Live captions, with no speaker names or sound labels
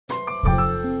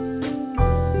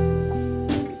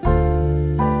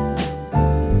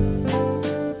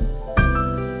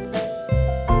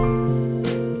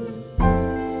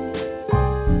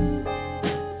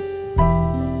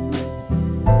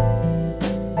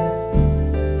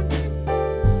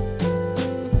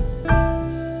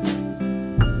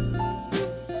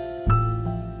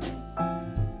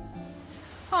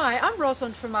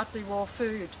Roslyn from Uttleymoore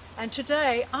Food, and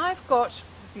today I've got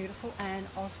the beautiful Anne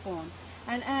Osborne.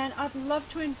 And Anne, I'd love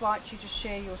to invite you to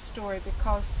share your story,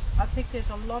 because I think there's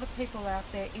a lot of people out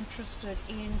there interested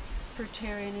in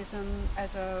fruitarianism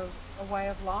as a way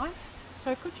of life.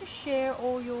 So could you share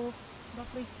all your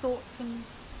lovely thoughts and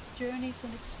journeys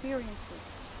and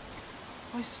experiences?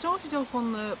 I started off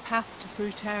on the path to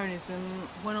fruitarianism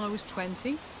when I was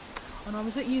 20, and I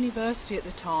was at university at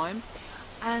the time,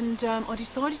 and I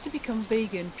decided to become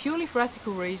vegan purely for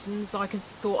ethical reasons. I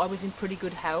thought I was in pretty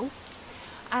good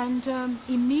health, and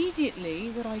immediately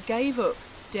that I gave up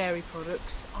dairy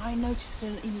products, I noticed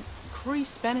an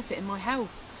increased benefit in my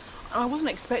health. I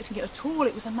wasn't expecting it at all.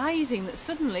 It was amazing that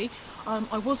suddenly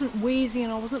I wasn't wheezing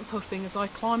and I wasn't puffing as I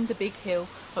climbed the big hill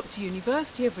up to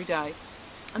university every day.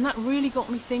 And that really got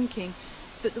me thinking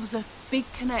that there was a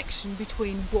big connection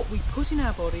between what we put in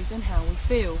our bodies and how we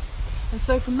feel. And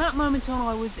so from that moment on,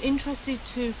 I was interested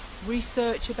to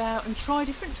research about and try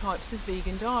different types of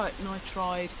vegan diet. And I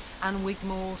tried Anne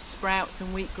Wigmore's sprouts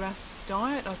and wheatgrass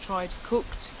diet, I tried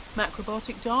cooked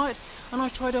macrobiotic diet, and I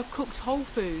tried a cooked whole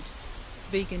food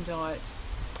vegan diet.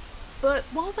 But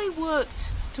while they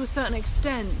worked to a certain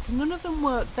extent, none of them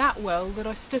worked that well that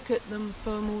I stuck at them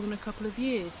for more than a couple of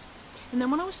years. And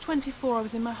then when I was 24, I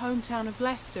was in my hometown of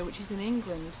Leicester, which is in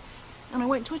England, and I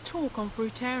went to a talk on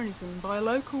fruitarianism by a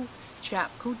local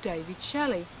chap called David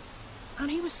Shelley.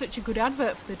 And he was such a good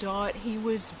advert for the diet. He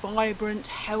was vibrant,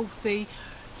 healthy,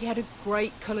 he had a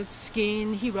great coloured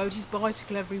skin, he rode his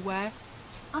bicycle everywhere.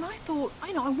 And I thought,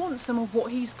 I want some of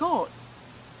what he's got.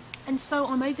 And so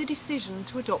I made the decision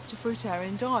to adopt a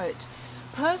fruitarian diet.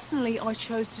 Personally, I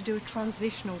chose to do a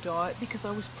transitional diet because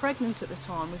I was pregnant at the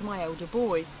time with my elder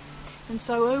boy. And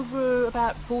so over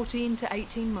about 14 to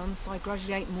 18 months, I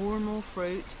gradually ate more and more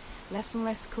fruit, less and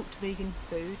less cooked vegan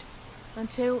food,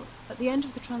 until at the end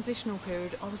of the transitional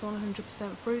period, I was on a 100%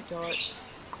 fruit diet.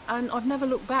 And I've never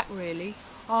looked back, really.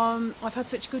 I've had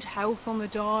such good health on the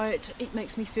diet, it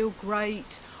makes me feel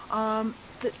great,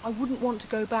 that I wouldn't want to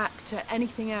go back to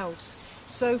anything else.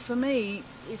 So for me,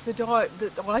 it's the diet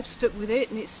that I've stuck with it,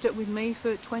 and it's stuck with me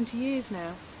for 20 years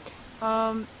now.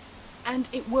 And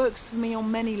it works for me on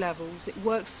many levels. It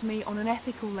works for me on an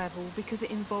ethical level because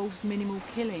it involves minimal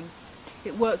killing.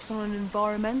 It works on an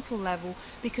environmental level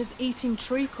because eating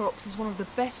tree crops is one of the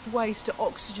best ways to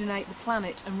oxygenate the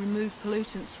planet and remove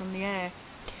pollutants from the air.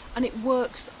 And it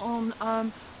works on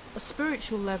a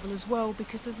spiritual level as well,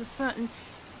 because there's a certain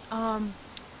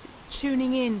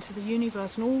tuning in to the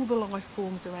universe and all the life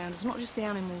forms around us, not just the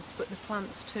animals but the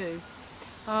plants too.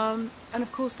 And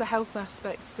of course the health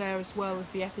aspects there, as well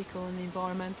as the ethical and the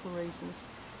environmental reasons.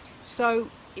 So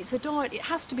it's a diet, it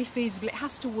has to be feasible, it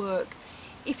has to work.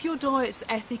 If your diet's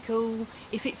ethical,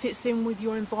 if it fits in with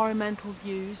your environmental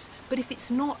views, but if it's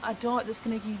not a diet that's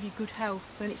going to give you good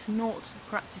health, then it's not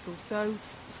practical. So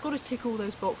it's got to tick all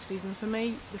those boxes, and for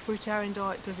me the fruitarian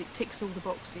diet does, it ticks all the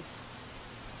boxes.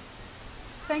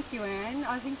 Thank you, Anne.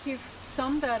 I think you've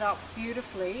summed that up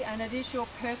beautifully, and it is your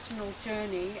personal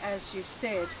journey, as you've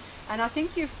said. And I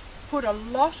think you've put a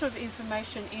lot of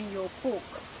information in your book,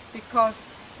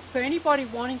 because for anybody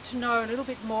wanting to know a little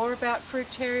bit more about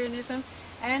fruitarianism,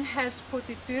 Anne has put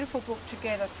this beautiful book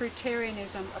together,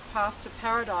 Fruitarianism, A Path to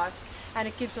Paradise, and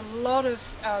it gives a lot of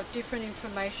different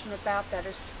information about that.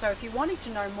 So if you're wanting to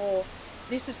know more,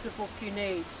 this is the book you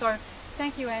need. So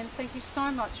thank you, Anne. Thank you so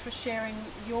much for sharing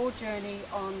your journey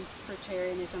on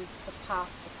fruitarianism, The Path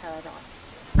to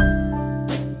Paradise.